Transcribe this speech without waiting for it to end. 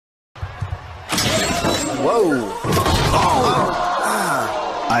Whoa!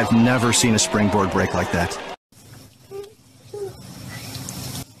 I've never seen a springboard break like that.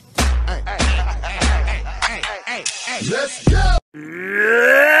 Let's go!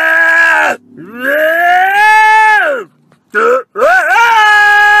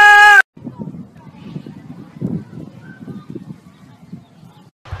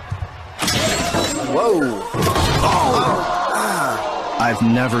 Whoa! I've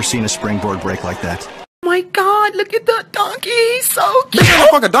never seen a springboard break like that. Oh my God, look at the donkey. He's so cute. I'm a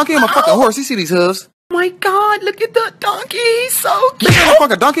fucking donkey, I'm a fucking horse. You see these hooves? Oh my God, look at the donkey. He's so cute. I'm a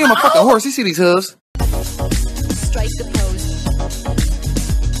fucking donkey, I'm a fucking horse. You see these hooves? Strike the pose.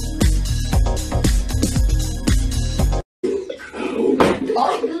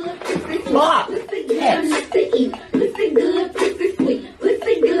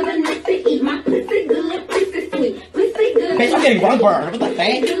 Bitch, I'm getting rug burn. What the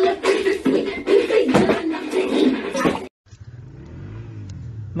heck?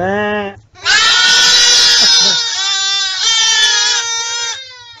 Ma.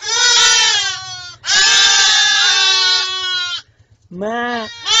 Ma.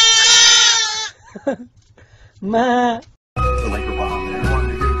 Ma.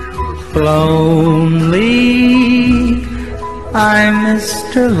 Lonely, I'm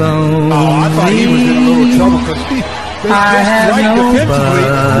Mr. Lonely. Oh, I thought he was in a little trouble because I have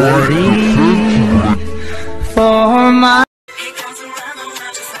nobody for my.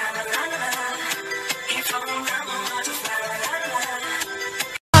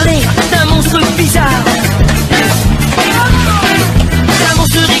 D'un monstre bizarre, d'un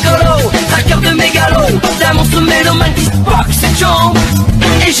monstre rigolo, traqueur de mégalo, d'un monstre mélomane qui se boxe ses jambes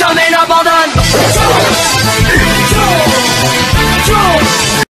et jamais n'abandonne.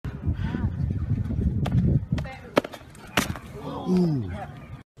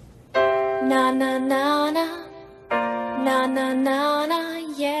 Na na na na, na na na na,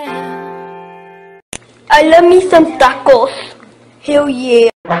 yeah. I love me some tacos. Hell yeah.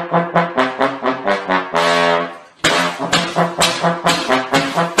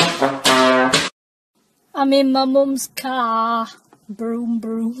 I'm in my mum's car. Broom,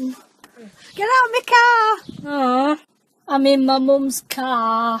 broom. Get out of my car! I'm in my mum's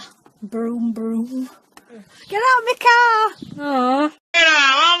car. Broom, broom. Get out of my car! ¡Mira,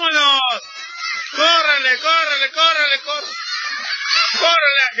 vámonos! ¡Córrele, córrele, córrele, córrele!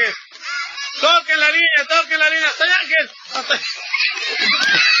 ¡Córrele, Ángel! ¡Toque la línea, toque la línea! ¡Hasta allá, Ángel! ¡Hasta allá!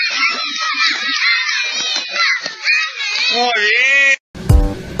 ¡Muy bien!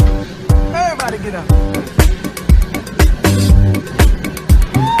 Everybody get up.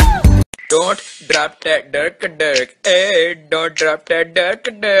 Don't drop that dirk. Hey, don't drop that dirk.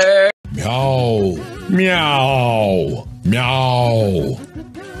 Meow. Meow. Meow.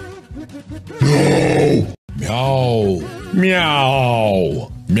 Meow.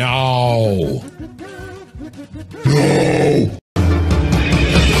 Meow. Meow. Meow.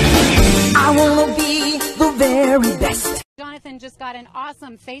 I wanna be the very best. Jonathan just got an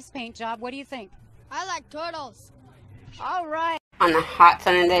awesome face paint job. What do you think? I like turtles. All right. On a hot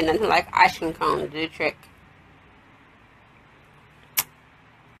sunny day, nothing like ice cream cone to do the trick.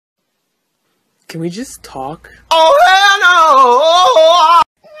 Can we just talk? Oh, hell no!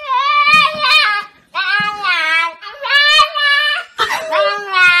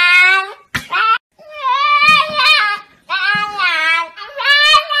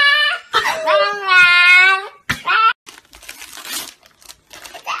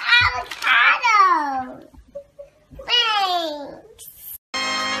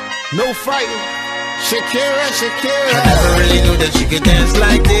 No fighting. Shakira, Shakira. I never really knew that she could dance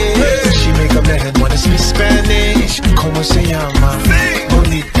like this. She make up the head wanna speak Spanish. Como se llama?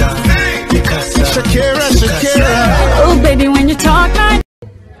 Bonita. Picasa. Shakira, Shakira. Oh, baby, when you talk like.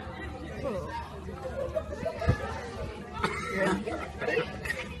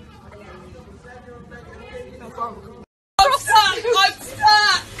 I'm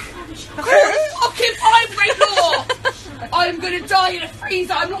stuck! Fucking vibrator! I'm gonna die in a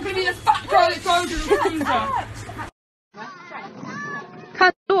freezer! I'm not gonna be the fat girl that goes in the freezer!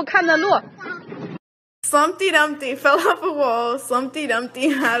 看得落 Slumpty Dumpty fell off a wall. Slumpty Dumpty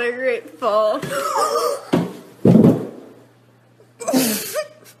had a great fall.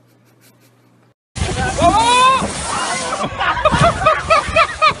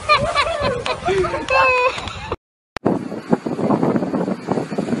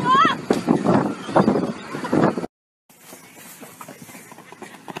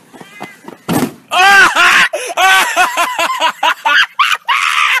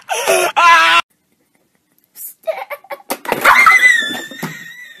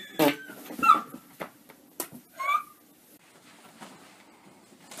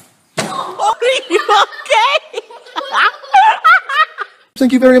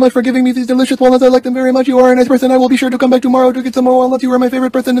 Thank you very much for giving me these delicious walnuts. I like them very much. You are a nice person. I will be sure to come back tomorrow to get some more walnuts. You are my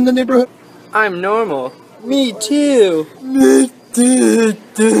favorite person in the neighborhood. I'm normal. Me too. Me too.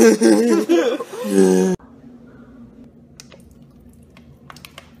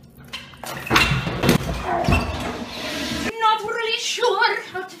 I'm not really sure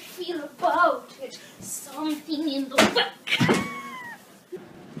how to feel about it. Something in the back.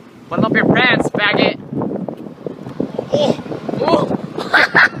 Button up your pants, faggot.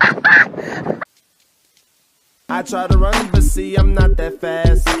 I try to run, but see, I'm not that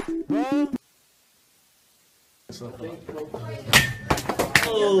fast.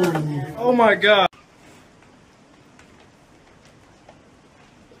 Oh my god.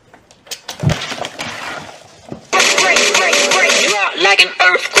 You out like an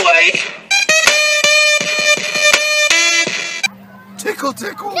earthquake. Tickle,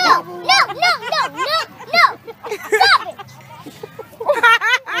 tickle. No. Stop it.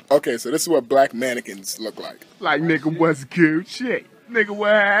 Okay, so this is what black mannequins look like. Like, nigga, what's cute shit? Nigga,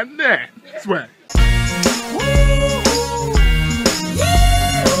 what happened there? Sweat.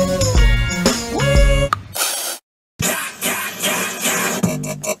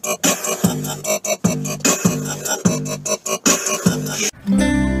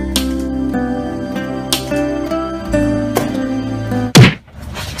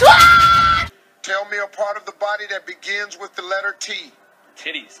 Tell me a part of the body that begins with the letter T.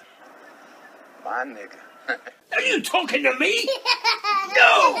 Titties. My nigga. Are you talking to me?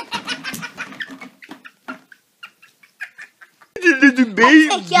 No! The little baby.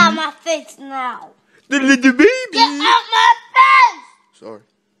 I'll take you out my face now. The little baby. Get out my face! Sorry.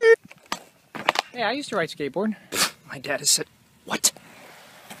 Yeah, I used to ride skateboard. My dad has said, what?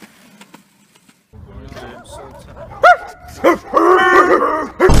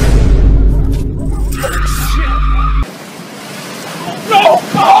 No!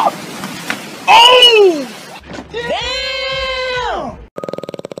 Oh! Damn!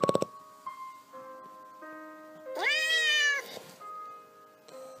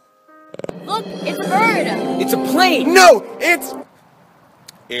 Look, it's a bird. It's a plane. No, it's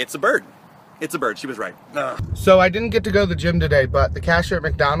It's a bird. It's a bird. She was right. So I didn't get to go to the gym today, but the cashier at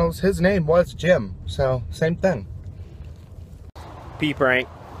McDonald's, his name was Jim. So, same thing. Pee prank.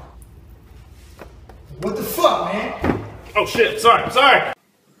 What the fuck, man? Oh shit, sorry.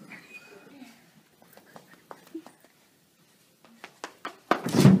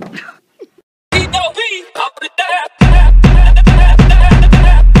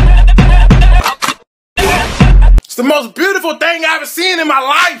 It's the most beautiful thing I've ever seen in my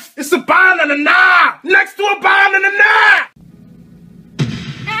life. It's a banana next to a banana.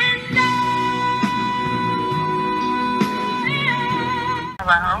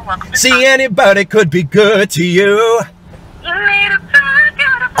 See, anybody could be good to you.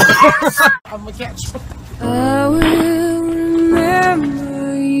 I'm a catch. I will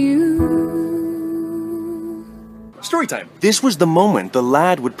remember you. Story time. This was the moment the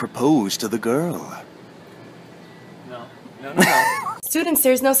lad would propose to the girl. No. Students,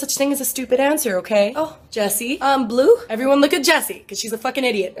 there's no such thing as a stupid answer, okay? Oh, Jessie. Blue? Everyone look at Jessie, because she's a fucking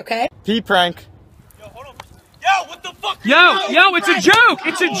idiot, okay? Pee prank. Yo, it's a joke!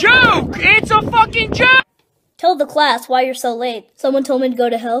 It's a joke! It's a fucking joke! Tell the class why you're so late. Someone told me to go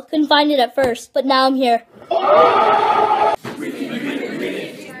to hell. Couldn't find it at first, but now I'm here.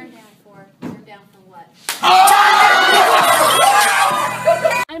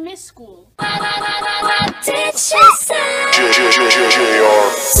 I miss school. I'm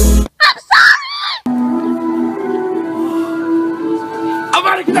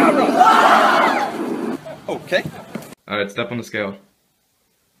out of camera! Okay. Alright, step on the scale.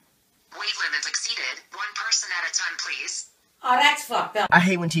 Weight limit exceeded. 1 person at a time, please. Oh, that's fucked up. I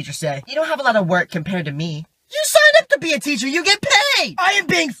hate when teachers say, you don't have a lot of work compared to me. You signed up to be a teacher, you get paid! I am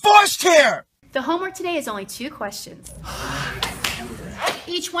being forced here! The homework today is only 2 questions.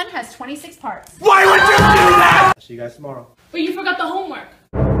 Each one has 26 parts. Why would you do that? See you guys tomorrow. But you forgot the homework.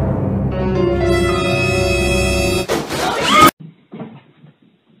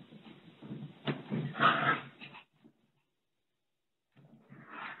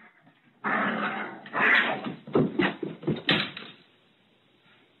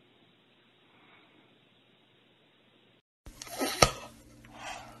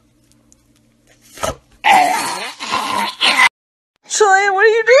 Julian, what are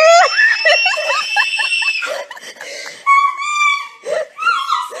you doing?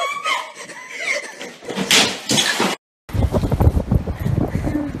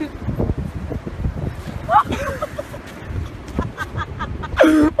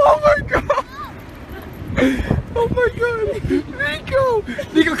 Oh my god! Oh my god! Nico!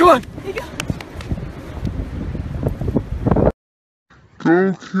 Nico, come on!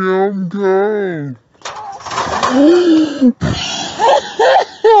 Go, Kim, go!